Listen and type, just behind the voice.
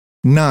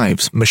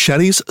Knives,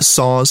 machetes,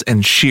 saws,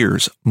 and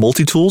shears,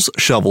 multi-tools,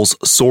 shovels,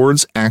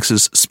 swords,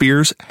 axes,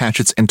 spears,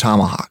 hatchets, and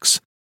tomahawks.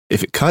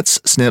 If it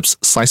cuts, snips,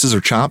 slices, or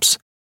chops,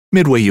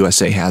 Midway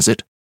USA has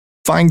it.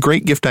 Find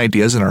great gift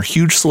ideas in our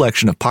huge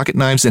selection of pocket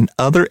knives and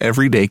other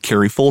everyday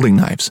carry folding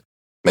knives.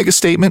 Make a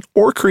statement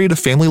or create a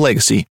family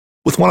legacy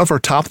with one of our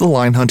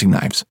top-of-the-line hunting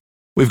knives.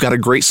 We've got a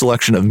great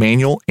selection of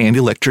manual and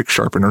electric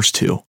sharpeners,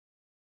 too.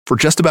 For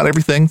just about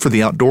everything for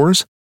the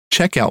outdoors,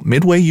 check out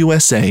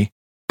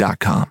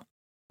MidwayUSA.com.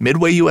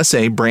 Midway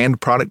USA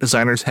brand product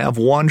designers have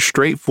one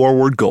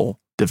straightforward goal: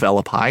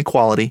 develop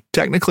high-quality,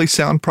 technically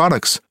sound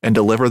products and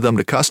deliver them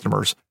to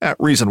customers at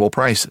reasonable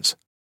prices.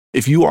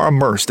 If you are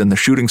immersed in the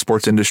shooting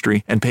sports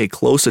industry and pay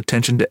close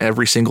attention to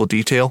every single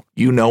detail,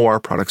 you know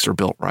our products are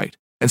built right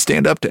and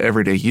stand up to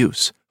everyday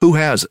use. Who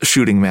has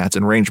shooting mats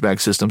and range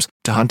bag systems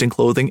to hunting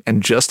clothing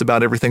and just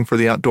about everything for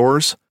the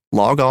outdoors?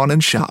 Log on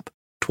and shop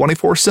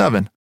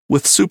 24/7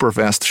 with super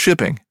fast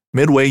shipping.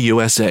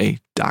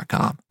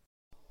 MidwayUSA.com.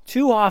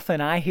 Too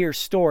often I hear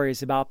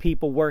stories about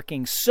people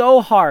working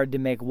so hard to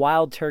make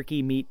wild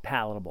turkey meat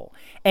palatable,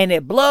 and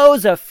it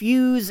blows a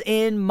fuse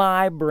in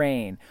my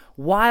brain.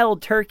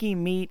 Wild turkey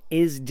meat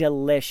is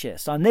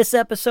delicious. On this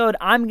episode,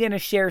 I'm going to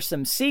share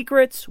some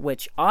secrets,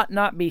 which ought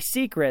not be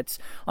secrets,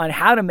 on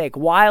how to make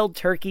wild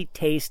turkey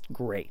taste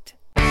great.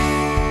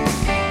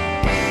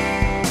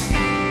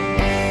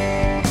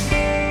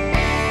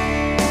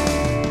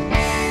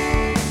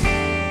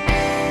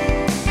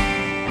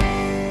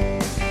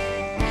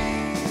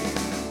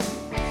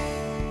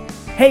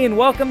 Hey, and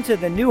welcome to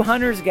the New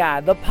Hunter's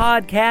Guide, the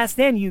podcast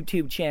and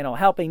YouTube channel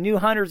helping new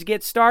hunters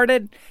get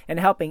started and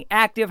helping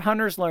active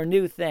hunters learn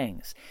new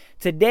things.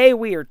 Today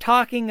we are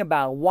talking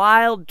about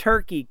wild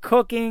turkey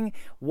cooking.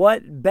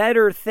 What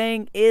better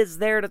thing is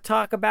there to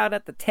talk about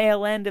at the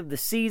tail end of the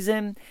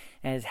season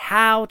as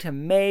how to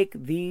make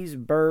these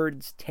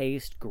birds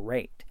taste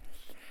great.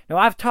 Now,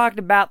 I've talked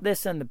about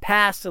this in the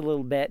past a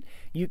little bit.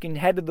 You can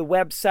head to the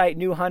website,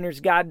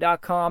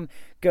 newhuntersguide.com,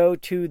 go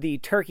to the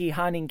turkey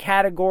hunting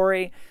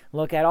category,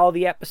 look at all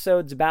the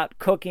episodes about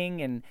cooking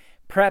and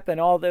prep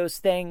and all those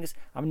things.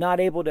 I'm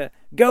not able to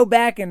go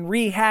back and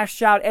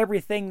rehash out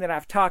everything that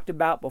I've talked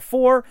about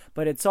before,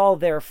 but it's all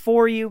there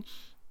for you.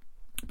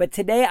 But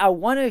today I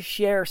want to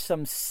share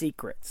some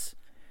secrets.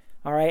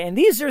 All right, and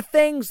these are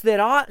things that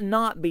ought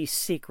not be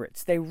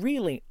secrets. They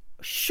really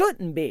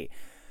shouldn't be.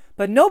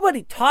 But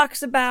nobody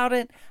talks about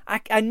it.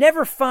 I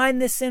never find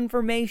this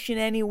information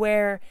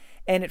anywhere,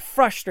 and it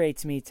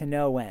frustrates me to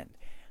no end.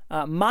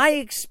 My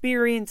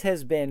experience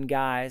has been,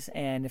 guys,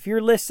 and if you're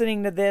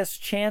listening to this,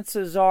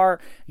 chances are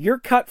you're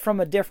cut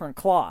from a different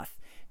cloth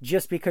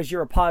just because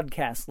you're a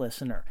podcast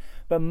listener.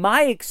 But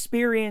my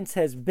experience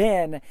has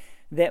been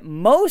that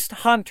most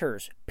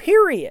hunters,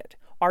 period,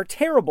 are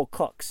terrible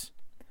cooks.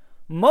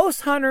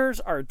 Most hunters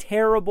are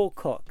terrible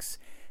cooks.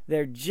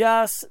 They're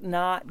just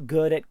not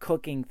good at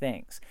cooking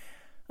things.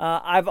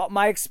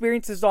 My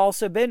experience has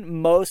also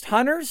been most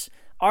hunters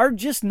are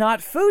just not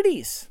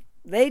foodies.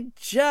 They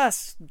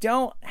just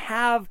don't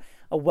have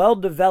a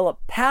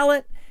well-developed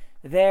palate.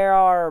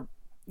 They're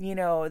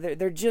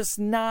just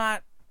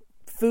not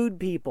food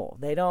people.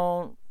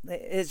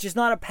 It's just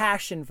not a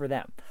passion for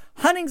them.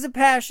 Hunting's a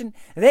passion.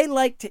 They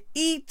like to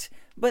eat,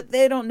 but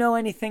they don't know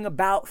anything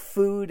about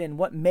food and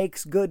what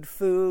makes good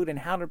food and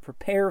how to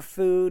prepare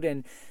food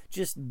and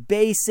just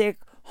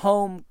basic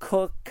home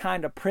cook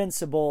kind of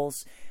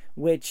principles,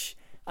 which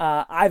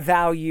I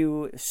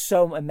value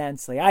so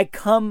immensely. I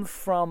come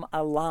from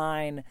a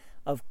line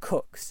of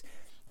cooks.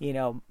 You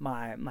know,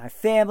 my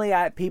family,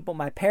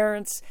 my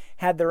parents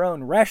had their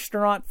own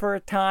restaurant for a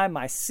time.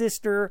 My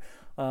sister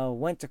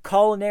went to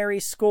culinary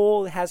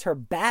school, has her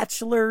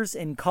bachelor's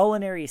in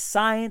culinary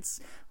science,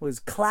 was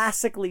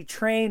classically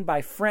trained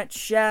by French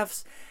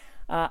chefs.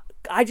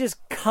 I just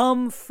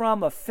come from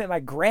my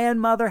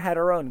grandmother had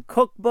her own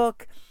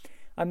cookbook.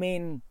 I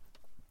mean,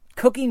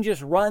 cooking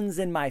just runs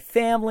in my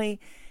family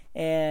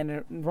and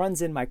it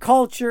runs in my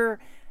culture.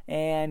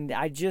 And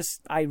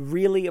I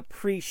really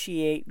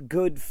appreciate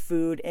good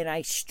food, and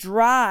I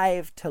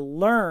strive to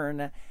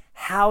learn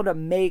how to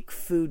make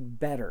food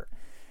better.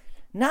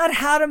 Not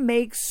how to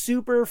make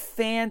super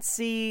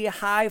fancy,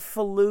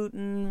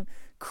 highfalutin,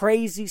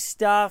 crazy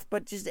stuff,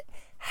 but just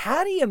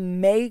how do you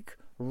make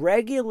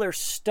regular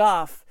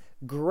stuff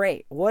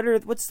great? What are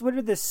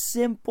the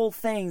simple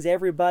things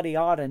everybody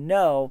ought to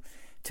know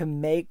to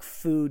make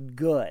food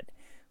good?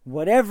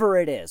 Whatever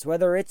it is,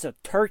 whether it's a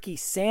turkey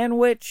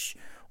sandwich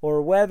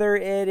or whether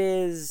it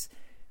is,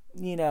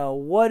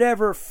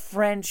 whatever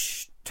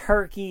French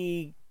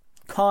turkey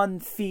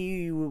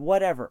confit,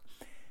 whatever.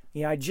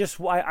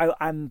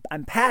 I'm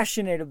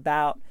passionate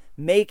about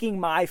making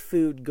my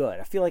food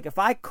good. I feel like if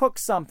I cook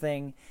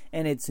something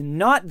and it's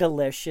not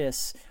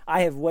delicious,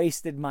 I have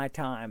wasted my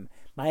time,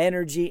 my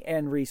energy,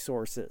 and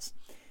resources.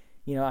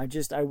 I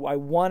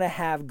want to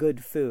have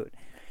good food.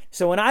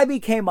 So when I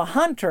became a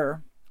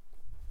hunter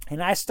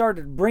and I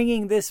started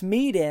bringing this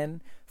meat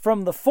in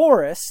from the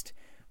forest,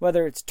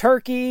 whether it's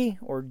turkey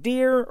or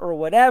deer or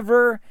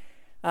whatever,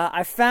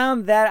 I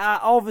found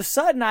that all of a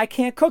sudden I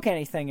can't cook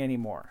anything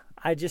anymore.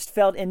 I just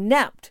felt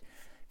inept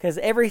because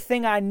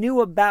everything I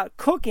knew about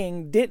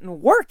cooking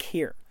didn't work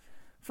here.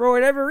 For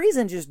whatever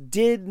reason, just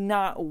did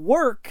not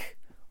work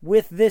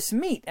with this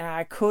meat. And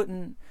I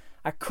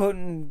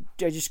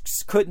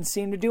just couldn't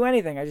seem to do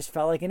anything. I just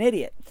felt like an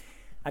idiot.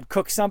 I'd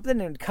cook something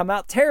and it'd come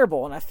out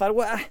terrible. And I thought,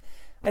 well,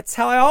 that's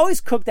how I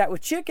always cook that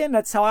with chicken.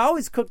 That's how I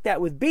always cook that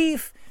with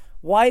beef.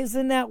 Why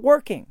isn't that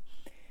working?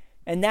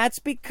 And that's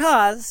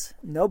because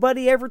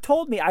nobody ever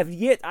told me.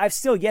 I've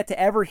still yet to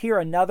ever hear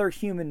another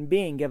human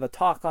being give a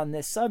talk on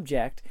this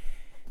subject,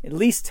 at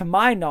least to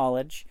my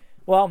knowledge.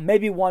 Well,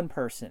 maybe one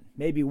person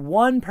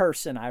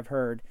I've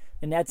heard,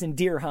 and that's in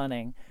deer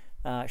hunting.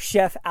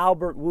 Chef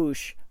Albert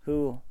Woosh,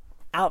 who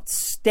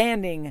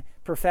outstanding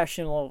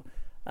professional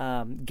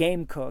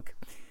game cook.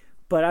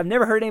 But I've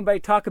never heard anybody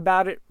talk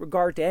about it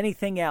regard to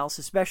anything else,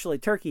 especially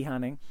turkey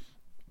hunting.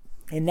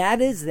 And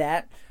that is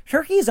that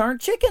turkeys aren't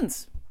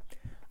chickens.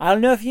 I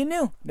don't know if you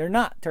knew. They're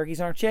not. Turkeys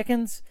aren't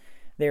chickens.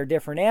 They're a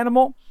different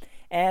animal.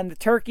 And the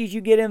turkeys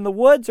you get in the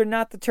woods are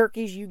not the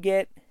turkeys you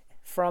get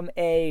from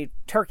a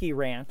turkey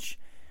ranch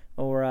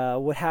or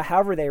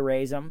however they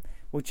raise them,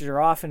 which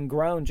are often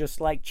grown just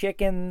like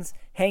chickens,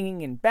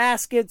 hanging in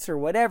baskets or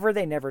whatever.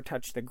 They never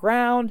touch the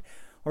ground.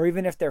 Or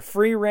even if they're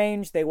free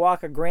range, they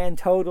walk a grand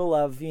total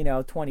of,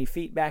 20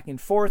 feet back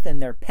and forth in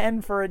their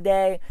pen for a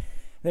day.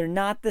 They're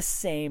not the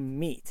same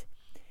meat.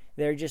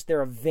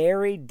 They're a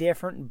very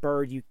different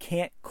bird. You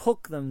can't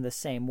cook them the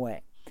same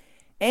way.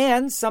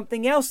 And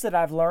something else that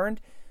I've learned,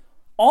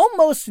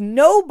 almost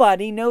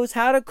nobody knows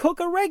how to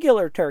cook a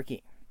regular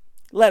turkey,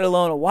 let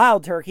alone a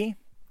wild turkey.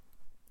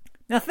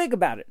 Now think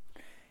about it.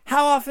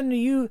 How often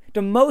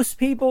do most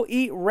people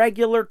eat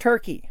regular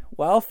turkey?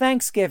 Well,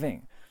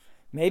 Thanksgiving,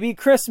 maybe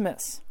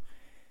Christmas.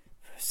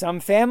 Some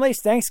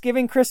families,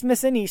 Thanksgiving,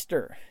 Christmas, and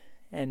Easter.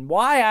 And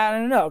why? I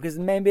don't know, because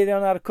maybe they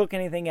don't know how to cook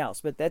anything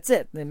else. But that's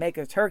it. They make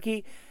a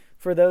turkey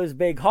for those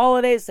big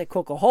holidays. They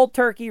cook a whole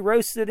turkey,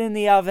 roast it in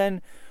the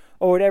oven,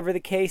 or whatever the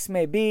case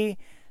may be.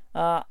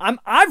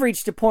 I've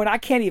reached a point I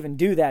can't even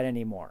do that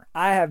anymore.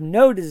 I have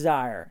no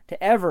desire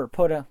to ever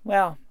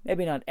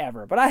maybe not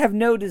ever, but I have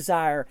no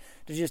desire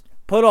to just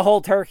put a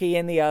whole turkey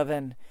in the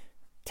oven,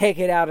 take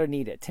it out and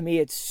eat it. To me,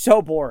 it's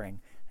so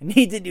boring. I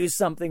need to do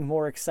something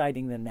more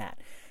exciting than that.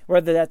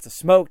 Whether that's a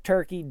smoked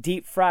turkey,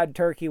 deep fried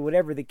turkey,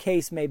 whatever the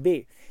case may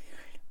be.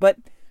 But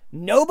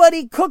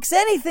nobody cooks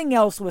anything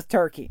else with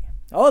turkey.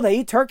 Oh, they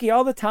eat turkey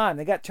all the time.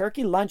 They got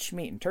turkey lunch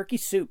meat and turkey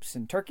soups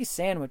and turkey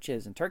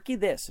sandwiches and turkey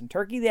this and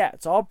turkey that.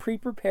 It's all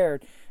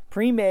pre-prepared,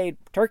 pre-made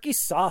turkey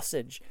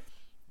sausage.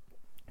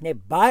 They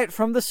buy it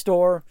from the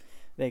store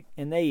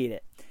and they eat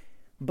it.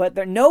 But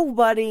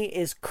nobody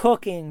is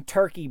cooking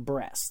turkey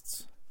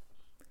breasts.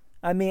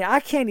 I mean, I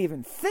can't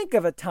even think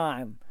of a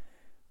time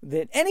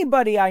that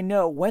anybody I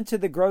know went to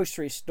the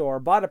grocery store,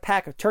 bought a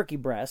pack of turkey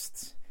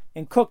breasts,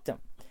 and cooked them.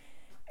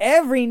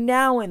 Every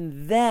now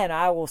and then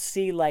I will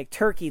see like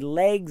turkey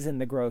legs in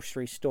the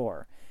grocery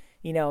store.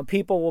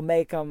 People will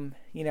make them,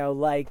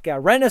 like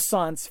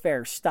Renaissance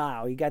fair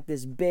style. You got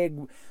this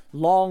big,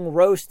 long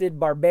roasted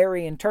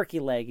barbarian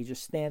turkey leg. You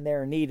just stand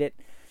there and eat it,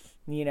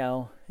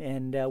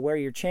 and wear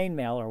your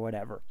chainmail or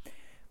whatever.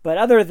 But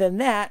other than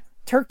that,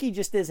 turkey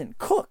just isn't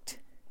cooked.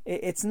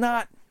 It's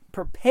not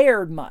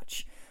prepared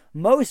much.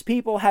 Most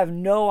people have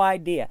no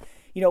idea.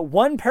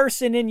 One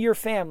person in your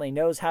family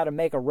knows how to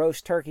make a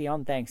roast turkey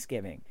on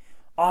Thanksgiving.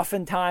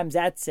 Oftentimes,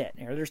 that's it.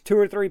 There's 2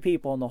 or 3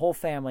 people in the whole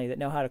family that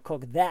know how to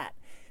cook that.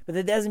 But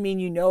that doesn't mean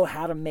you know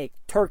how to make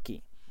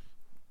turkey.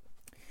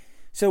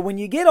 So when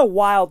you get a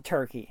wild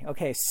turkey,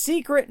 okay,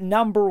 secret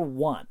number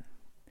 1,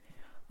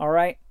 all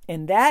right,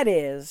 and that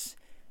is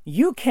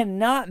you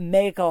cannot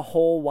make a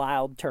whole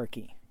wild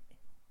turkey.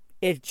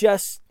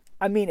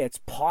 It's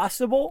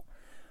possible,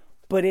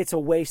 but it's a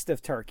waste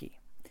of turkey.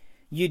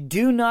 You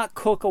do not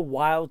cook a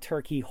wild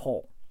turkey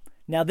whole.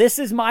 Now, this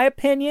is my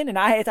opinion, and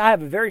I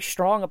have a very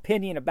strong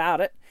opinion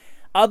about it.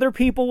 Other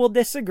people will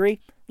disagree.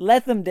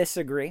 Let them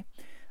disagree.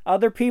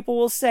 Other people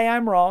will say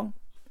I'm wrong.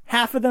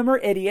 Half of them are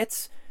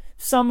idiots.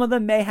 Some of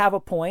them may have a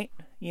point.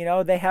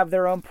 They have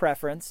their own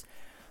preference.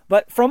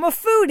 But from a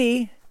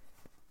foodie,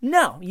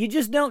 no, you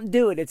just don't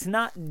do it. It's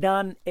not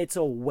done. It's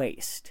a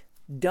waste.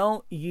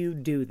 Don't you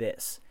do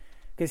this.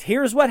 Because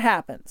here's what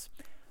happens.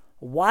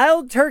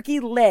 Wild turkey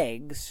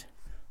legs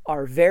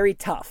are very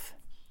tough.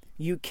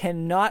 You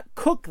cannot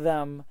cook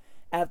them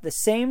at the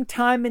same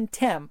time and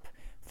temp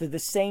through the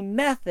same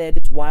method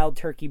as wild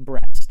turkey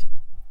breast.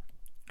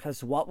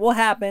 Because what will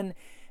happen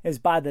is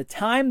by the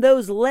time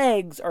those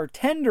legs are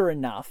tender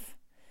enough,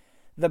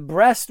 the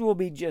breast will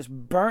be just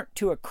burnt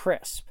to a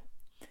crisp.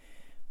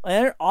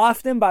 And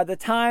often by the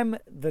time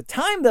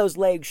those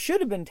legs should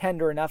have been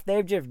tender enough,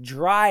 they've just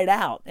dried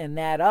out in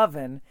that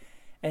oven,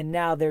 and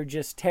now they're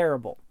just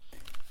terrible.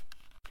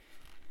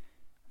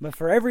 But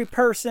for every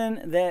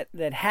person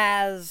that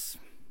has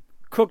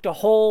cooked a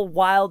whole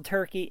wild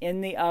turkey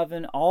in the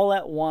oven all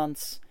at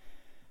once,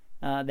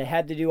 they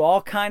had to do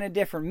all kind of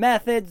different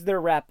methods. They're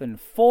wrapping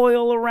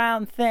foil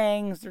around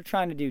things. They're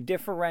trying to do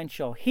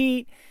differential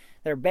heat.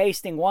 They're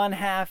basting one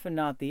half and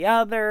not the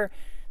other.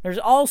 There's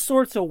all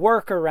sorts of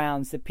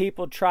workarounds that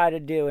people try to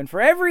do. And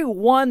for every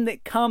one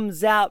that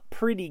comes out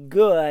pretty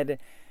good,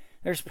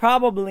 there's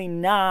probably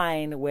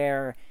 9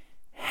 where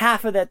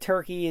half of that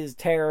turkey is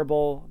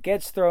terrible,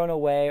 gets thrown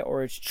away,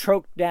 or is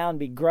choked down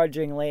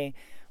begrudgingly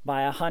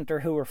by a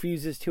hunter who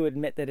refuses to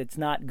admit that it's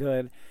not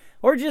good.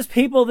 Or just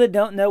people that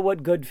don't know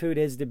what good food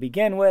is to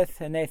begin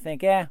with, and they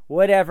think,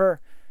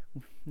 whatever.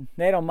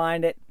 They don't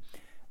mind it.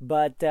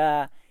 But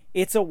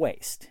it's a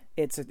waste.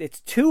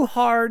 It's too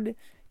hard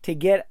to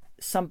get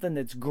something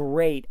that's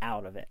great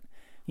out of it.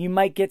 You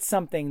might get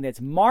something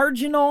that's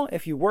marginal.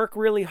 If you work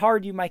really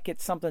hard, you might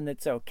get something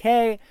that's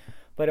okay.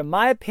 But in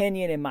my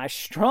opinion, in my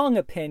strong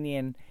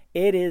opinion,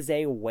 it is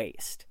a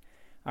waste.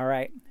 All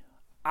right.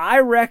 I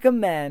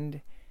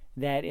recommend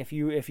that if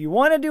you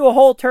want to do a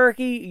whole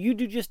turkey, you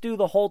just do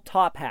the whole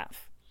top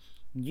half.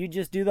 You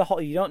just do the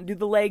whole. You don't do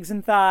the legs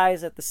and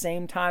thighs at the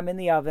same time in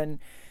the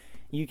oven.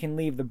 You can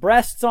leave the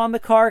breasts on the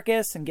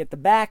carcass and get the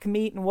back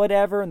meat and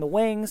whatever and the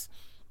wings.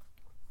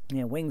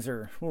 Wings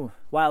are,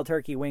 wild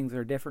turkey wings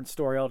are a different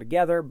story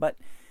altogether, but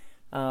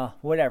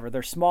whatever.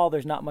 They're small.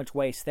 There's not much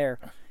waste there.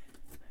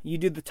 You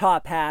do the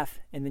top half,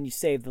 and then you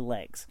save the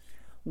legs.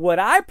 What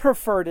I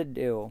prefer to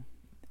do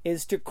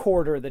is to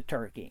quarter the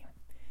turkey.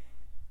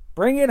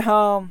 Bring it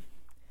home.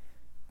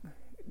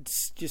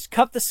 Just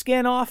cut the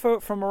skin off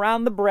from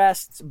around the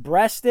breasts.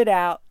 Breast it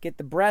out. Get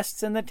the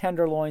breasts and the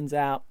tenderloins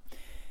out.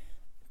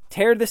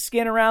 Tear the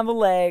skin around the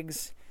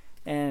legs.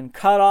 And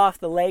cut off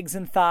the legs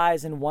and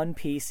thighs in one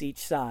piece each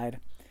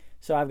side.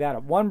 So I've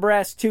got one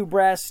breast, 2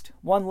 breast,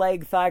 1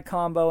 leg thigh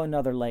combo,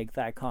 another leg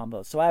thigh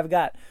combo. So I've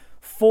got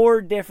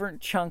 4 different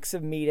chunks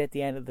of meat at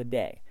the end of the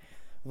day.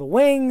 The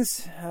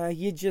wings,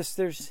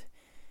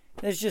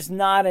 there's just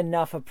not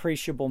enough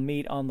appreciable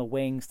meat on the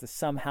wings to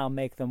somehow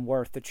make them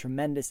worth the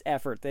tremendous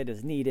effort that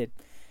is needed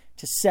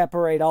to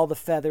separate all the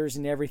feathers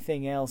and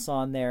everything else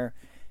on there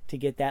to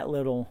get that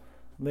little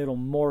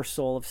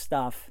morsel of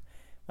stuff.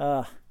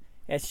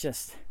 That's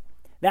just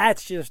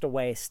a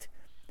waste.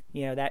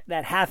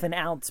 That half an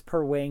ounce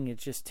per wing,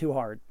 it's just too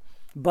hard.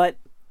 But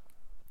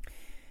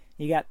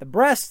you got the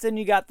breasts and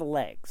you got the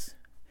legs.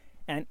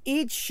 And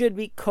each should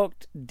be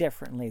cooked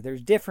differently.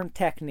 There's different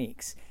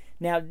techniques.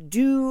 Now,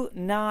 do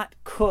not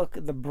cook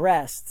the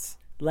breasts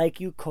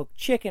like you cook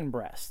chicken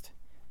breast.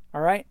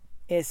 All right?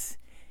 It's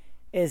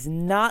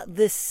not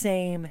the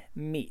same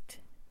meat.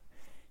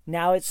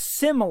 Now, it's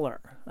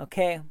similar,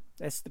 okay?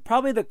 It's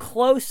probably the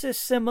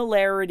closest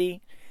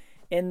similarity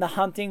in the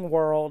hunting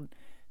world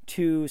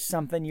to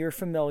something you're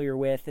familiar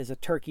with is a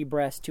turkey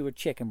breast to a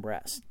chicken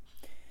breast.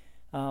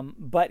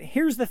 But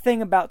here's the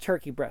thing about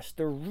turkey breasts.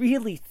 They're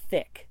really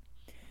thick.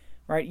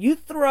 Right? You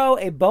throw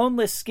a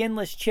boneless,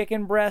 skinless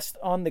chicken breast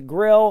on the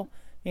grill,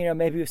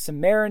 maybe with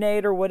some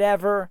marinade or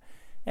whatever,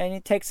 and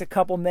it takes a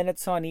couple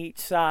minutes on each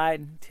side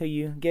until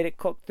you get it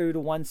cooked through to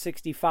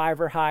 165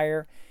 or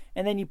higher,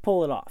 and then you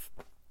pull it off.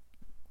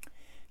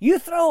 You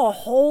throw a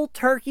whole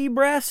turkey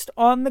breast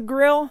on the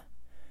grill,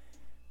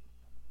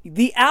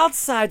 the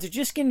outsides are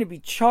just going to be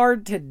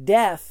charred to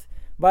death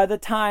by the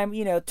time,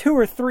 2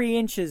 or 3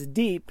 inches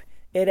deep,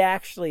 it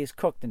actually is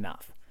cooked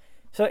enough.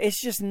 So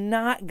it's just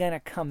not going to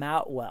come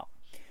out well.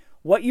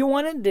 What you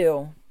want to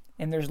do,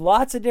 and there's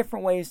lots of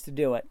different ways to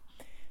do it,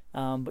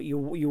 but you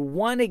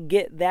want to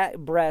get that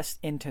breast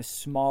into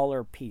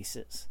smaller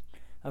pieces.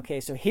 Okay,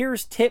 so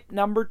here's tip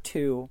number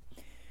 2.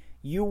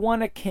 You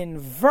want to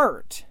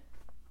convert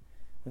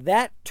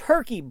that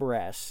turkey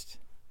breast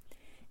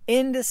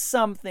into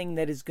something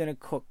that is going to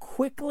cook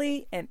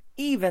quickly and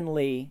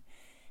evenly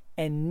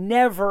and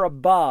never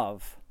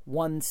above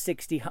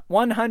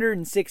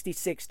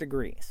 166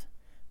 degrees.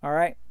 All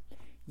right?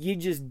 You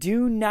just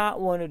do not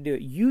want to do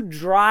it. You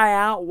dry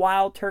out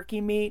wild turkey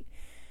meat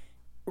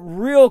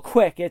real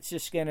quick, it's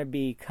just going to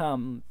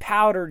become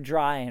powder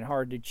dry and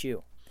hard to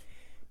chew.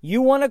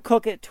 You want to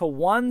cook it to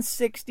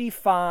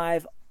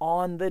 165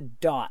 on the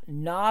dot,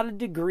 not a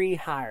degree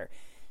higher.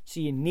 So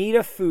you need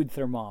a food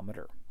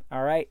thermometer.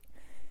 All right?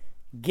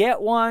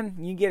 Get one.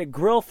 You get a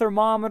grill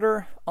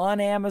thermometer on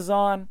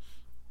Amazon.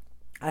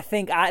 I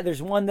think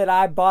there's one that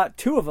I bought,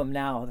 2 of them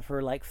now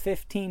for like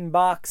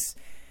 $15.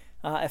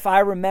 If I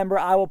remember,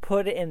 I will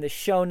put it in the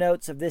show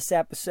notes of this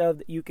episode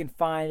that you can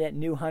find at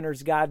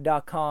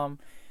newhuntersguide.com.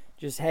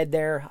 Just head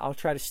there. I'll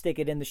try to stick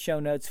it in the show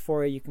notes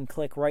for you. You can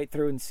click right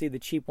through and see the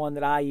cheap one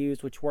that I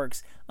use, which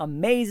works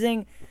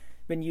amazing.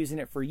 Been using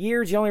it for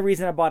years. The only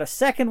reason I bought a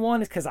second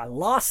one is because I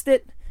lost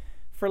it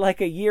for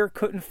like a year.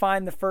 Couldn't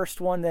find the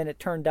first one. Then it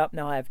turned up.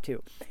 Now I have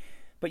 2.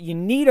 But you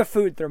need a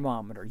food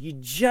thermometer. You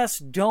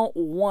just don't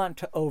want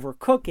to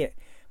overcook it.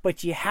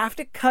 But you have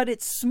to cut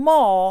it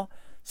small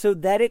so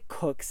that it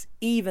cooks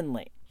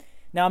evenly.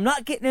 Now, I'm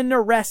not getting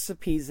into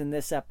recipes in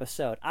this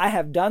episode. I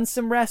have done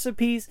some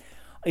recipes.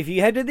 If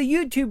you head to the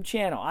YouTube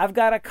channel, I've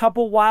got a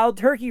couple wild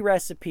turkey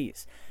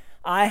recipes.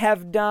 I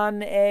have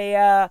done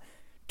a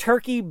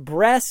turkey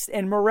breast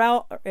and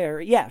morel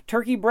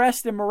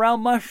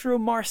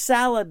mushroom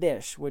marsala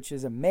dish, which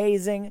is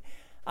amazing.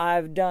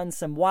 I've done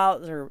some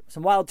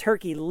wild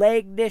turkey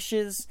leg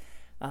dishes,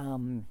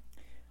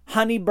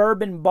 honey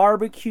bourbon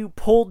barbecue,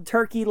 pulled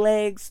turkey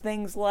legs,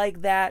 things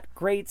like that.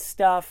 Great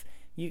stuff.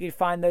 You can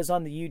find those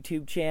on the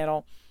YouTube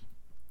channel.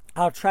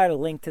 I'll try to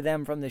link to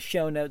them from the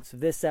show notes of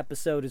this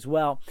episode as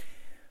well.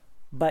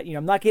 But,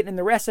 I'm not getting in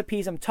the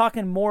recipes. I'm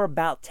talking more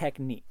about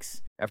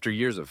techniques. After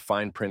years of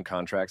fine print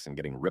contracts and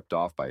getting ripped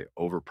off by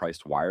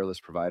overpriced wireless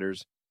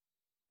providers,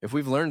 if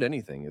we've learned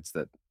anything, it's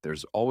that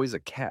there's always a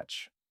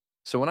catch.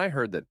 So when I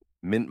heard that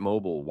Mint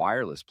Mobile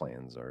wireless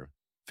plans are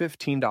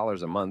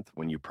 $15 a month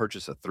when you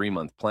purchase a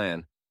 3-month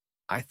plan,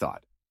 I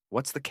thought,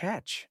 what's the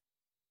catch?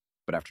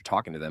 But after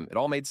talking to them, it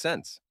all made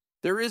sense.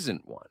 There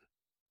isn't one.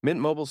 Mint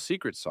Mobile's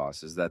secret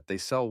sauce is that they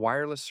sell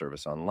wireless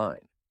service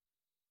online.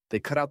 They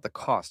cut out the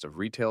cost of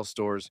retail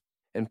stores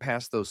and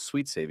pass those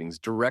sweet savings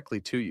directly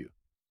to you.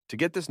 To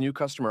get this new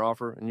customer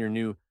offer and your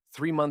new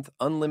 3-month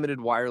unlimited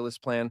wireless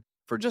plan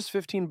for just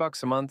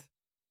 $15 a month,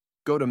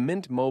 go to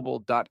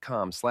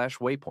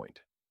mintmobile.com/waypoint.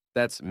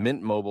 That's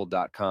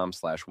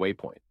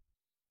mintmobile.com/waypoint.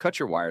 Cut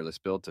your wireless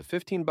bill to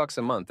 $15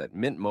 a month at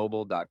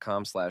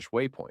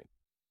mintmobile.com/waypoint.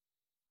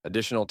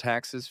 Additional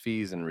taxes,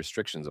 fees, and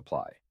restrictions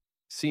apply.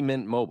 See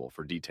Mint Mobile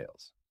for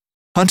details.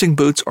 Hunting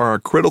boots are a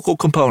critical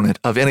component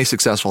of any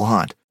successful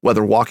hunt.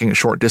 Whether walking a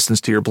short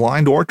distance to your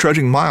blind or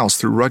trudging miles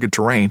through rugged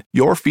terrain,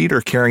 your feet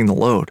are carrying the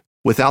load.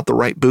 Without the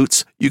right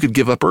boots, you could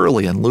give up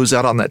early and lose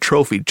out on that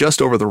trophy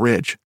just over the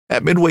ridge.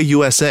 At Midway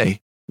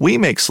USA, we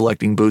make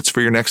selecting boots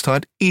for your next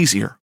hunt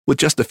easier. With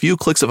just a few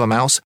clicks of a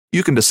mouse,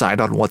 you can decide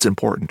on what's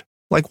important,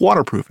 like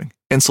waterproofing,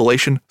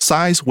 insulation,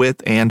 size,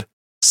 width, and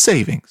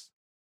savings.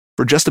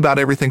 For just about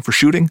everything for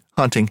shooting,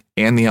 hunting,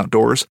 and the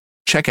outdoors,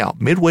 check out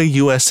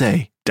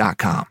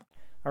MidwayUSA.com.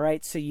 All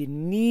right, so you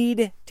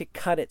need to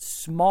cut it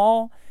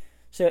small.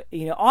 So,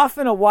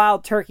 often a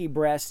wild turkey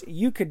breast,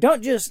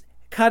 don't just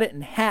cut it in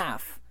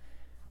half.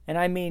 And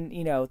I mean,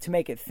 to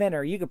make it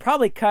thinner, you could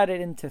probably cut it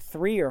into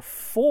 3 or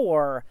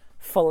 4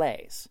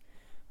 fillets.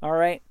 All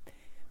right,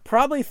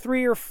 probably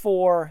 3 or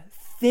 4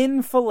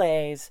 thin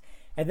fillets.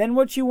 And then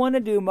what you want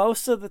to do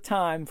most of the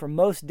time for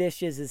most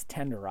dishes is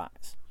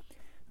tenderize.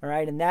 All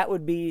right, and that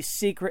would be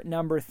secret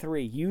number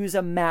 3. Use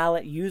a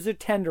mallet, use a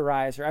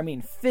tenderizer. I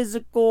mean,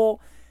 physical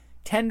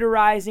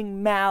tenderizing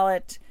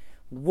mallet,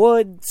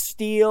 wood,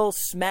 steel,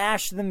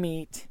 smash the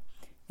meat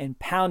and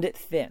pound it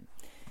thin.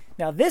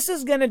 Now, this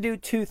is going to do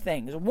 2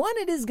 things. One,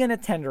 it is going to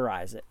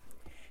tenderize it.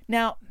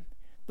 Now,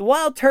 the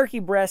wild turkey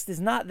breast is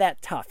not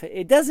that tough.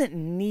 It doesn't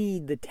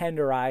need the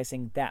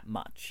tenderizing that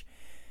much.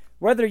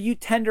 Whether you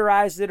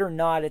tenderize it or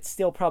not, it's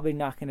still probably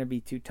not going to be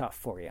too tough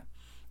for you.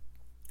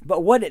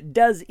 But what it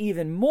does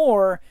even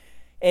more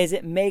is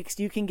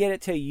you can get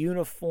it to a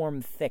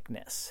uniform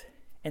thickness.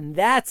 And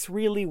that's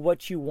really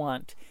what you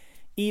want,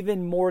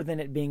 even more than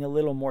it being a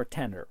little more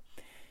tender.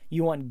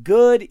 You want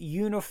good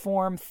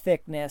uniform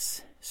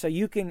thickness so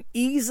you can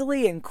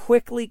easily and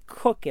quickly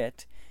cook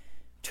it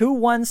to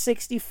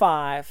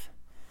 165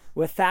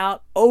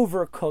 without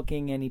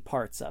overcooking any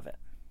parts of it.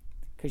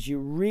 Because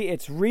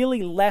it's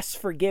really less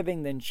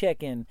forgiving than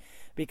chicken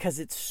because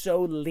it's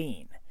so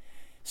lean.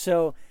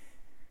 So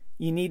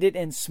you need it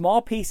in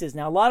small pieces.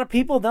 Now, a lot of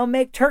people, they'll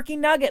make turkey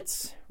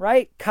nuggets,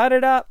 right? Cut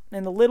it up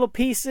into little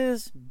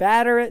pieces,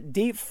 batter it,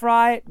 deep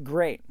fry it.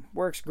 Great.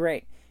 Works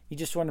great. You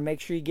just want to make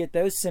sure you get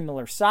those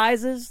similar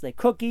sizes. They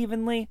cook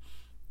evenly.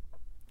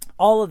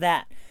 All of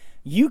that.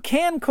 You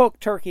can cook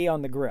turkey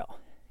on the grill.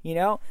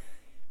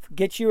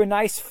 Get you a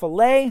nice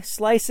fillet,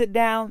 slice it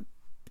down,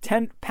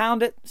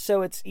 pound it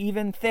so it's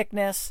even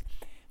thickness.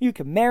 You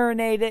can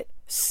marinate it,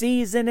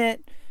 season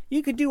it.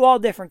 You could do all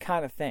different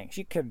kind of things.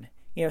 You could...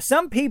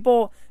 some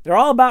people, they're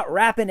all about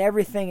wrapping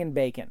everything in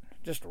bacon.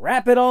 Just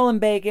wrap it all in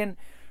bacon.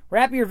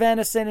 Wrap your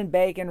venison in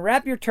bacon.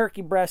 Wrap your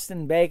turkey breast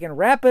in bacon.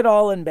 Wrap it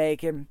all in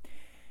bacon.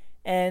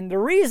 And the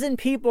reason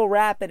people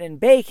wrap it in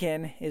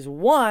bacon is,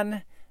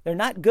 one, they're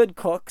not good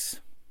cooks.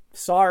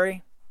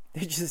 Sorry.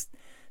 It's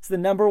the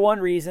number one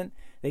reason.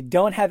 They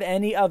don't have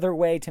any other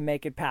way to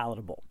make it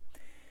palatable.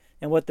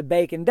 And what the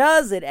bacon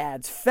does, it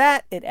adds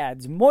fat, it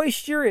adds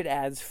moisture, it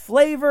adds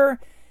flavor,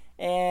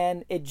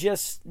 and it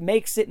just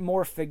makes it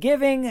more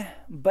forgiving.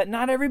 But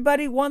not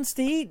everybody wants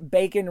to eat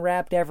bacon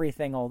wrapped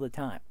everything all the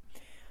time.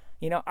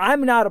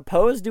 I'm not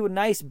opposed to a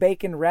nice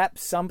bacon wrap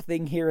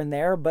something here and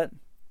there, but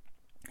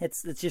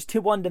it's just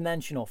too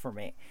one-dimensional for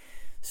me.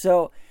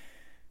 So,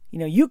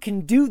 you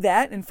can do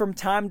that, and from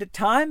time to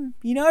time,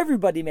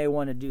 everybody may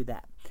want to do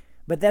that.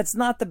 But that's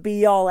not the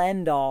be-all,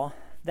 end-all.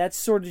 That's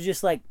sort of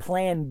just like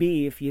plan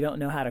B if you don't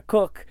know how to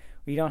cook,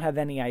 or you don't have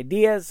any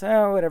ideas.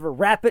 Oh, whatever,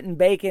 wrap it in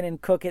bacon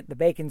and cook it. The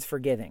bacon's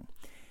forgiving.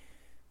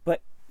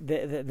 But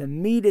the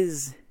meat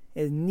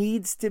it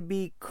needs to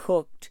be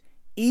cooked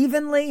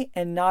evenly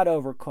and not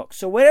overcooked.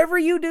 So whatever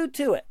you do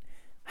to it,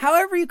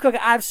 however you cook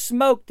it, I've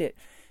smoked it.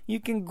 You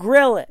can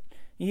grill it.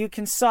 You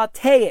can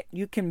saute it.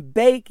 You can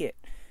bake it.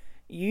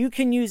 You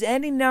can use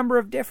any number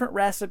of different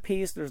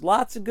recipes. There's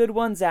lots of good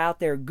ones out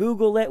there.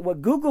 Google it.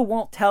 What Google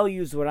won't tell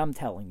you is what I'm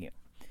telling you.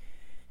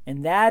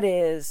 And that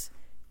is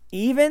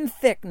even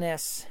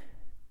thickness,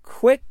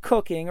 quick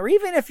cooking, or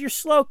even if you're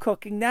slow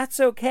cooking, that's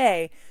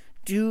okay.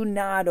 Do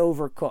not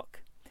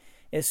overcook.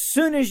 As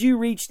soon as you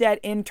reach that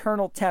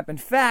internal temp, in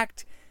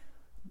fact,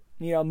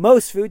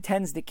 most food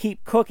tends to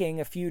keep cooking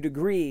a few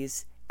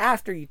degrees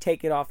after you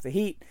take it off the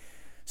heat.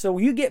 So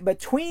you get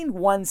between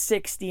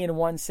 160 and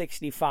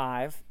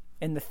 165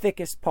 in the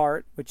thickest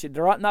part, which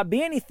there ought not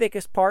be any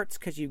thickest parts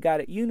because you've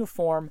got it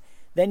uniform,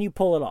 then you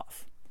pull it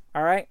off.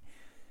 All right?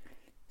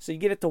 So you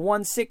get it to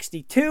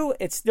 162,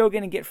 it's still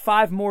going to get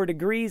 5 more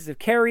degrees of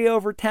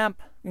carryover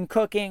temp in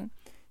cooking.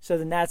 So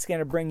then that's going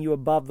to bring you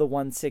above the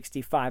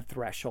 165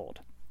 threshold.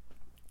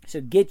 So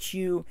get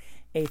you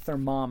a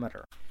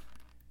thermometer.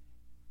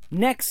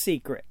 Next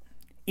secret,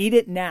 eat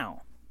it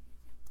now.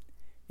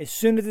 As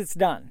soon as it's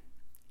done,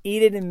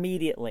 eat it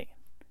immediately.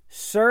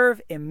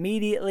 Serve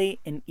immediately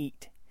and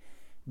eat.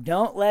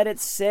 Don't let it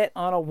sit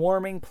on a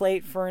warming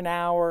plate for an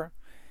hour.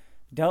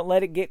 Don't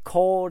let it get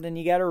cold and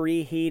you got to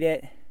reheat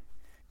it.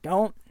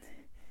 Don't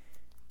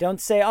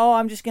say,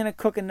 I'm just going to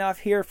cook enough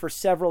here for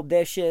several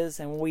dishes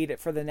and we'll eat it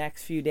for the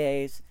next few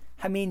days.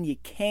 I mean, you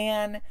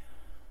can,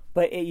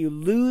 but you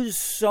lose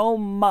so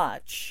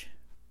much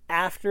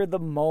after the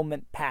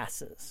moment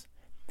passes.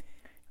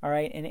 All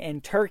right,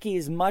 and turkey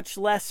is much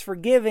less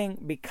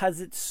forgiving because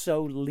it's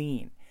so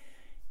lean.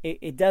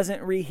 It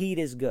doesn't reheat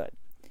as good.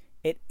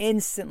 It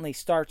instantly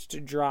starts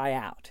to dry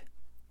out.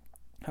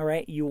 All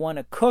right, you want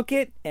to cook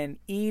it and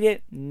eat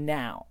it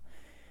now.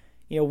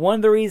 One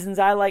of the reasons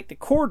I like to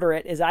quarter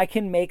it is I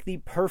can make the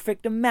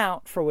perfect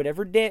amount for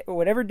whatever dish,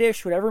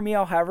 whatever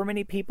meal, however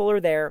many people are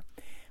there.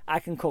 I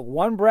can cook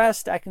one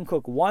breast, I can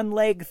cook one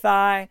leg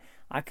thigh,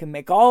 I can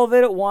make all of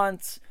it at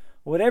once.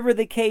 Whatever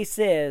the case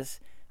is,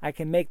 I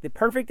can make the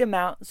perfect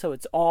amount so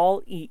it's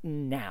all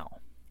eaten now.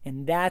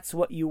 And that's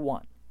what you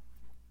want.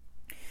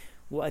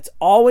 Well, it's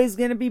always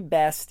going to be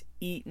best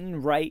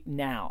eaten right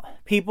now.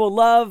 People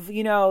love,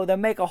 they'll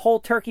make a whole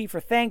turkey for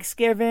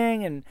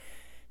Thanksgiving and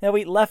they'll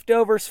eat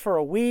leftovers for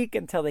a week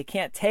until they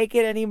can't take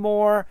it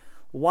anymore.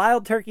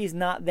 Wild turkey's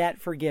not that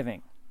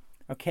forgiving.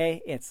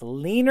 Okay? It's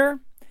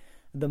leaner.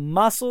 The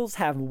muscles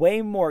have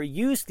way more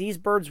use. These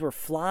birds were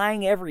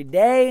flying every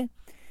day.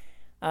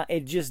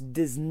 It just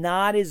does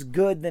not as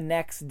good the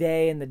next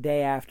day and the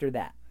day after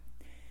that.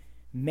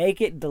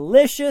 Make it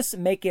delicious.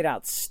 Make it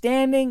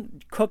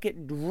outstanding. Cook it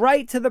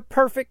right to the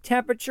perfect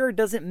temperature. It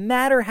doesn't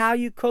matter how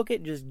you cook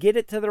it. Just get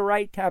it to the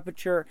right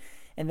temperature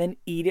and then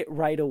eat it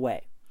right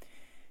away.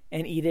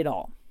 And eat it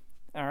all.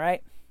 All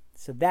right?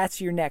 So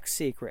that's your next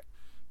secret.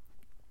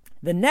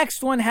 The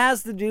next one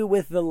has to do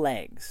with the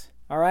legs.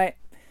 All right?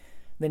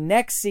 The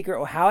next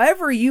secret,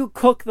 however you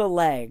cook the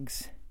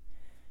legs,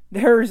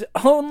 there's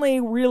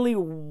only really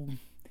 1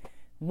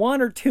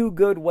 or 2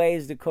 good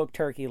ways to cook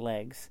turkey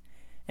legs.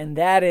 And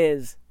that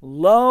is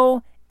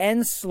low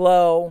and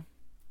slow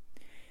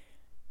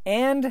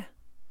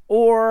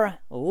or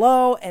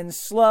low and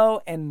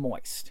slow and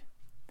moist.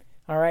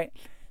 All right?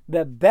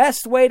 The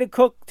best way to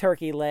cook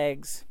turkey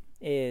legs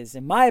is,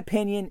 in my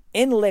opinion,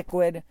 in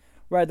liquid,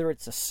 whether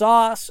it's a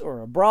sauce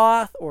or a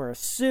broth or a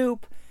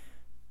soup.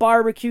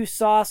 Barbecue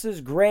sauce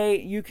is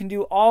great. You can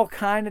do all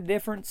kind of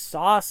different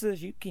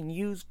sauces. You can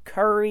use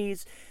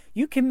curries.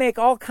 You can make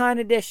all kind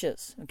of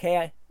dishes.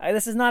 Okay,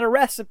 this is not a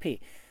recipe.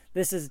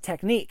 This is a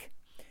technique.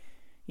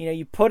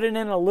 You put it in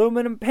an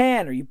aluminum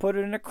pan, or you put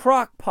it in a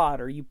crock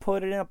pot, or you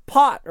put it in a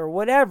pot or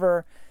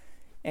whatever,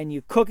 and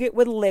you cook it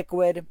with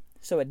liquid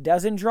so it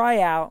doesn't dry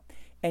out,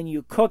 and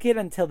you cook it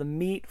until the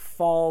meat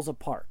falls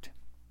apart.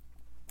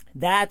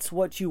 That's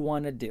what you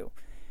want to do.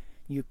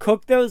 You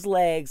cook those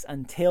legs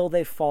until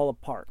they fall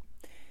apart.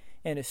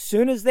 And as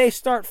soon as they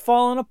start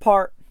falling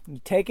apart,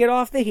 you take it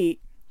off the heat.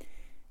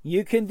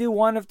 You can do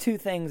one of 2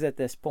 things at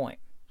this point.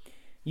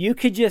 You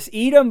could just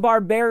eat them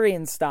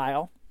barbarian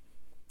style,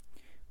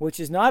 which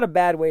is not a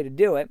bad way to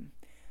do it.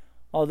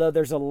 Although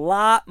there's a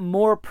lot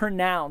more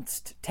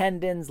pronounced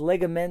tendons,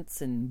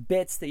 ligaments, and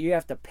bits that you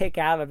have to pick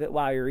out of it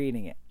while you're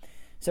eating it.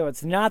 So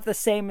it's not the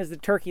same as the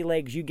turkey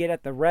legs you get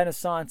at the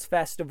Renaissance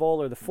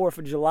Festival or the 4th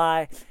of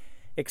July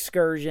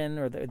excursion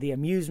or the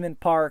amusement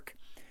park.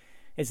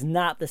 It's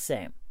not the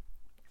same.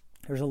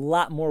 There's a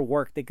lot more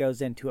work that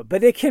goes into it.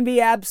 But it can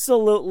be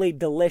absolutely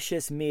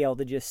delicious meal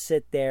to just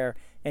sit there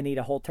and eat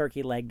a whole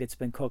turkey leg that's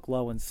been cooked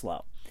low and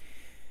slow.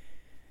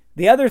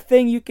 The other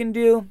thing you can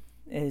do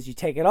is you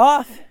take it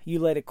off, you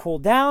let it cool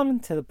down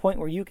to the point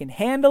where you can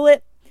handle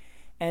it,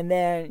 and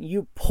then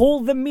you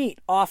pull the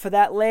meat off of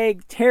that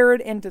leg, tear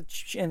it into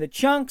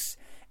chunks,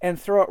 and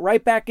throw it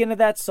right back into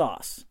that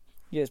sauce.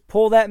 You just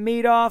pull that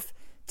meat off,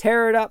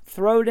 tear it up,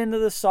 throw it into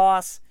the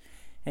sauce,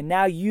 and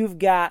now you've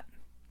got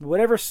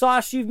whatever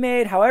sauce you've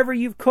made, however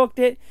you've cooked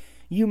it.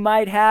 You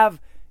might have,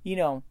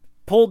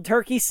 pulled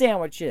turkey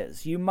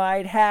sandwiches. You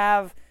might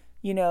have,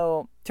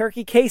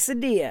 turkey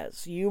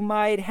quesadillas. You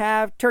might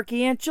have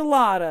turkey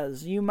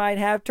enchiladas. You might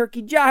have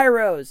turkey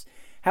gyros.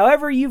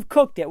 However you've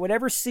cooked it,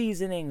 whatever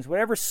seasonings,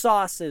 whatever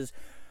sauces,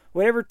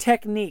 whatever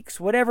techniques,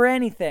 whatever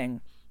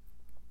anything,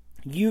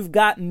 you've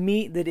got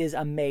meat that is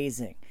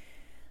amazing.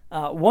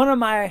 One of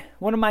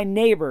my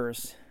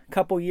neighbors a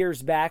couple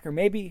years back, or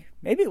maybe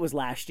it was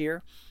last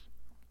year,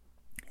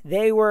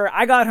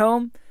 I got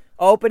home,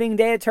 opening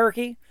day of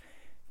turkey,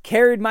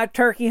 carried my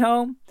turkey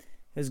home,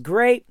 It was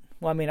great.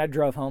 Well, I mean, I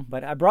drove home,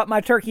 but I brought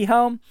my turkey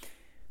home.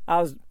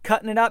 I was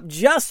cutting it up,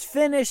 just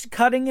finished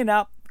cutting it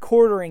up,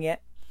 quartering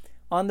it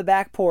on the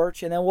back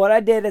porch. And then what I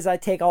did is I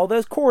take all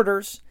those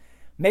quarters,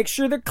 make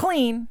sure they're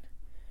clean.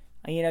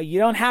 You know, you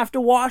don't have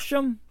to wash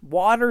them.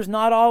 Water's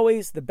not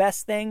always the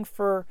best thing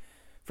for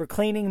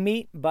cleaning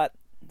meat, but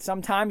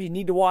sometimes you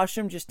need to wash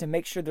them just to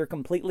make sure they're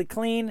completely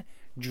clean,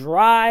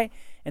 dry,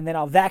 and then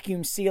I'll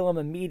vacuum seal them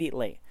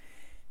immediately.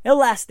 It'll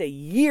last a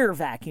year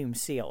vacuum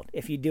sealed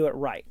if you do it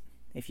right.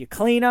 If you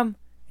clean them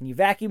and you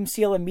vacuum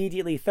seal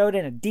immediately, throw it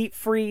in a deep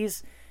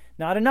freeze,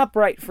 not an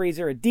upright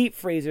freezer, a deep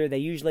freezer. They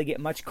usually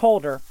get much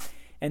colder,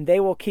 and they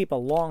will keep a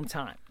long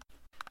time.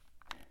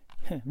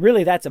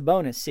 Really, that's a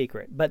bonus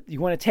secret. But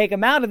you want to take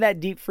them out of that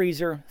deep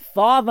freezer,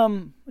 thaw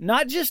them,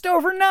 not just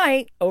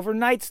overnight.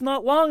 Overnight's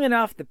not long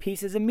enough. The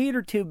pieces of meat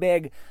are too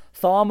big.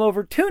 Thaw them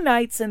over 2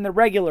 nights in the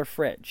regular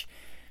fridge.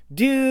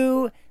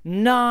 Do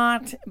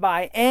not,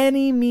 by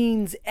any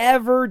means,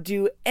 ever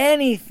do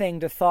anything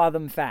to thaw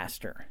them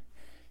faster.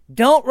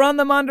 Don't run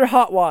them under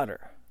hot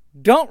water.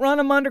 Don't run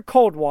them under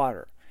cold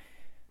water.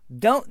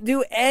 Don't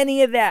do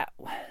any of that.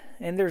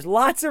 And there's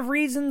lots of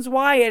reasons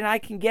why, and I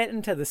can get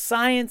into the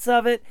science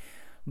of it.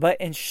 But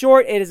in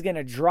short, it is going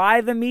to dry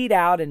the meat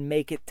out and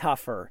make it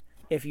tougher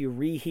if you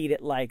reheat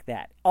it like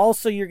that.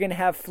 Also, you're going to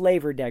have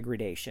flavor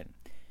degradation.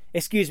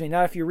 Excuse me,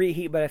 not if you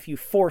reheat, but if you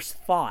force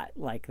thaw it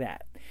like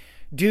that.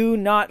 Do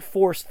not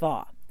force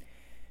thaw.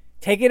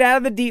 Take it out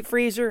of the deep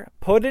freezer,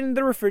 put it in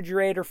the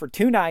refrigerator for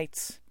 2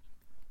 nights,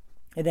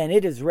 and then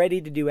it is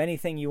ready to do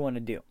anything you want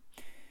to do.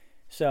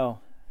 So,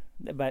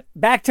 but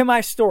back to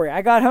my story.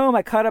 I got home,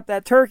 I cut up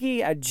that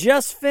turkey, I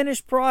just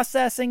finished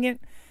processing it.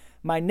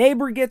 My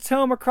neighbor gets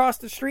home across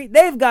the street.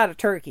 They've got a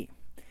turkey.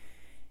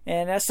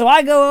 And so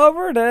I go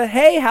over to,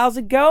 hey, how's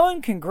it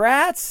going?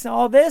 Congrats,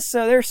 all this.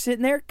 So they're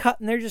sitting there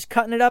cutting. They're just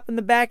cutting it up in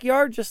the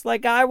backyard just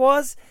like I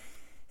was.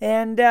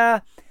 And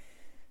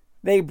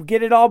they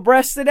get it all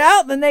breasted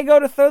out. Then they go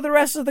to throw the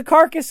rest of the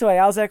carcass away.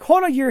 I was like,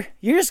 hold on, you're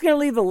just going to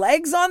leave the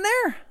legs on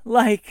there?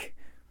 Like,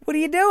 what are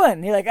you doing?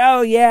 And he's like,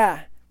 oh,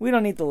 yeah, we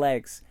don't eat the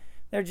legs.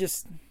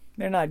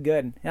 They're not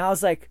good. And I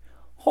was like,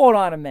 hold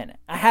on a minute.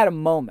 I had a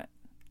moment.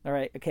 All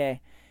right,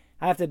 okay.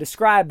 I have to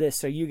describe this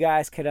so you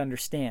guys could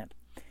understand.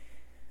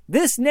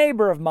 This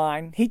neighbor of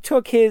mine, he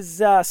took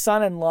his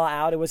son-in-law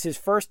out. It was his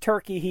first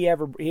turkey he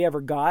ever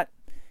got.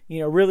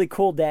 You know, really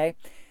cool day.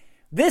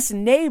 This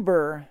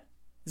neighbor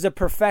is a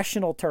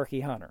professional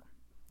turkey hunter.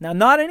 Now,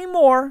 not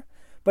anymore,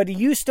 but he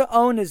used to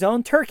own his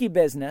own turkey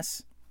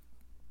business,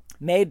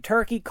 made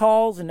turkey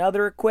calls and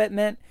other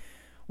equipment,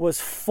 was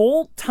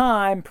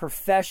full-time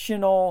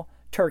professional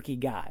turkey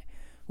guy.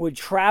 Would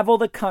travel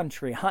the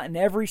country, hunt in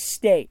every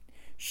state,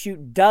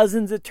 shoot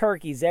dozens of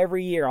turkeys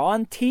every year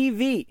on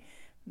TV.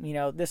 You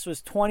know, this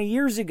was 20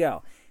 years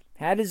ago.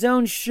 Had his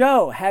own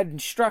show, had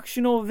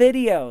instructional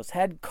videos,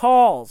 had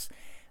calls.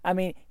 I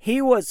mean,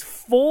 he was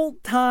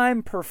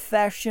full-time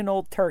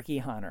professional turkey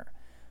hunter.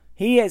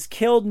 He has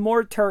killed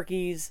more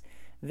turkeys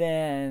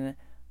than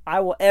I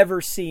will ever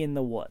see in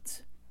the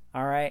woods.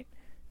 All right?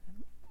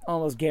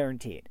 Almost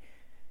guaranteed.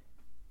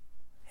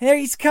 There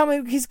he's come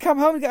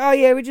home. Oh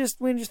yeah, we just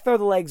throw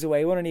the legs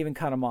away. We don't even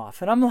cut them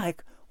off. And I'm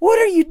like, what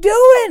are you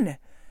doing?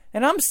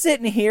 And I'm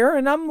sitting here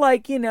and I'm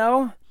like, you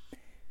know,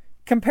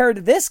 compared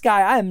to this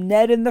guy, I'm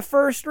Ned in the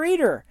First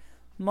Reader.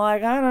 I'm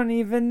like, I don't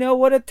even know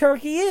what a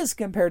turkey is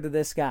compared to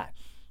this guy.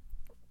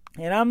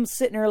 And I'm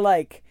sitting here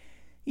like,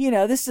 you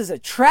know, this is a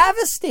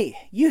travesty.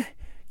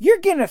 You're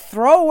gonna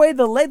throw away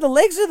the leg. The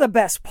legs are the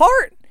best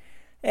part.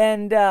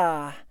 And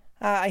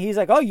he's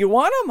like, oh, you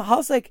want them? I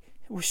was like,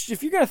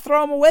 if you're going to throw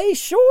them away,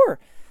 sure.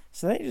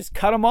 So they just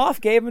cut them off,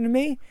 gave them to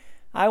me.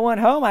 I went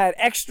home. I had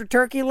extra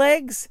turkey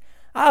legs.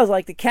 I was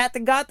like the cat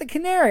that got the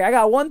canary. I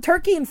got 1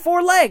 turkey and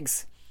 4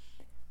 legs.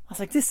 I was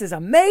like, this is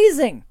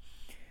amazing.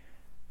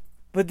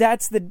 But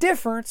that's the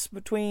difference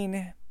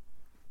between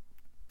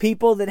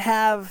people that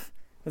have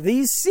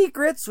these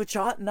secrets, which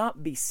ought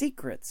not be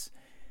secrets,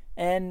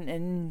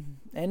 and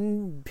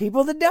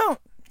people that don't.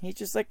 He's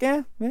just like,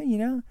 you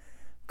know.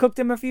 Cooked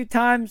them a few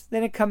times, they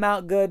didn't come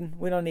out good.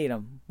 We don't eat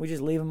them. We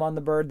just leave them on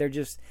the bird.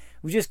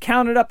 We just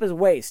count it up as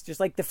waste, just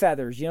like the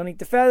feathers. You don't eat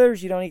the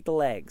feathers, you don't eat the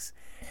legs.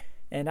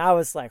 And I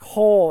was like,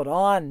 hold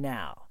on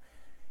now.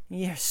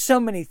 There's so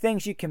many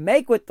things you can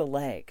make with the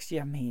legs.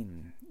 I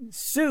mean,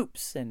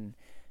 soups and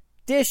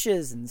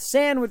dishes and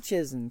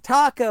sandwiches and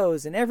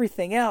tacos and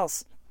everything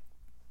else.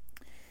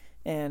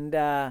 And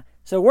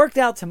so it worked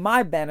out to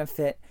my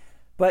benefit,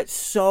 but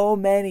so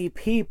many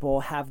people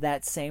have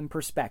that same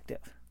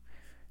perspective.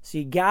 So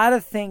you got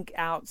to think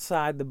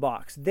outside the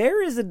box.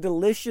 There is a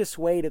delicious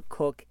way to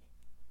cook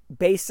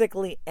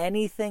basically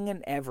anything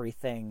and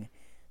everything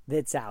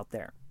that's out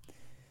there.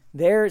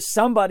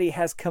 Somebody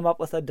has come up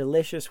with a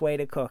delicious way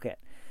to cook it.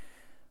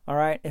 All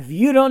right. If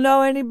you don't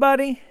know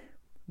anybody,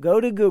 go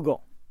to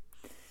Google.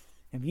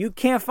 If you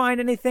can't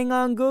find anything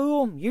on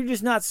Google, you're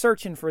just not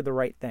searching for the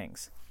right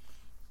things.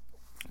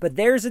 But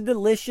there's a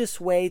delicious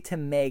way to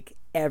make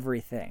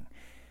everything.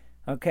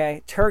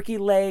 Okay. Turkey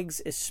legs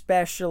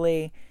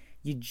especially.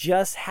 You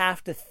just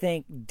have to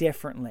think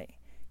differently.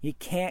 You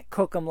can't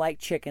cook them like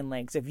chicken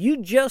legs. If you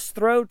just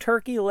throw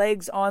turkey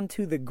legs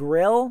onto the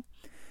grill,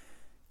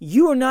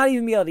 you will not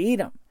even be able to eat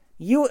them.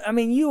 You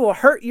will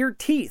hurt your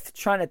teeth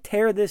trying to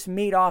tear this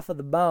meat off of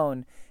the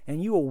bone,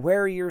 and you will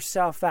wear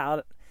yourself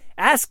out.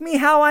 Ask me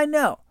how I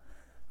know.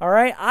 All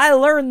right? I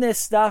learned this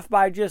stuff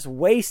by just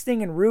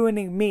wasting and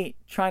ruining meat,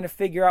 trying to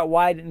figure out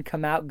why it didn't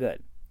come out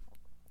good.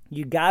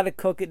 You got to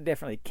cook it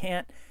differently.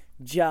 Can't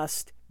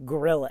just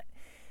grill it.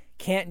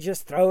 Can't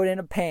just throw it in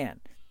a pan.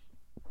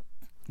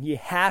 You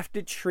have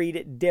to treat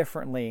it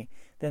differently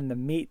than the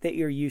meat that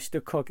you're used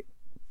to cooking.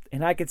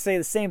 And I could say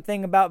the same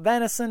thing about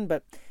venison,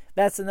 but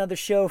that's another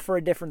show for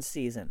a different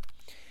season.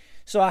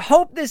 So I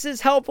hope this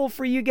is helpful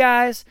for you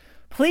guys.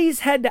 Please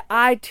head to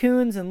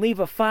iTunes and leave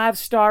a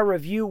 5-star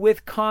review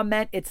with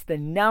comment. It's the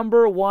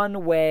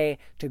 #1 way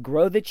to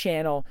grow the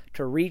channel,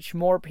 to reach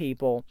more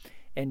people,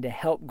 and to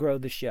help grow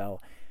the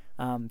show.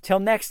 Till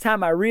next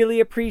time, I really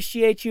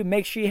appreciate you.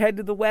 Make sure you head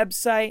to the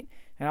website,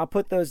 and I'll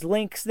put those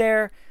links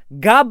there.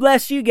 God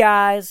bless you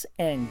guys,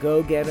 and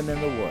go get them in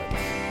the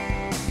woods.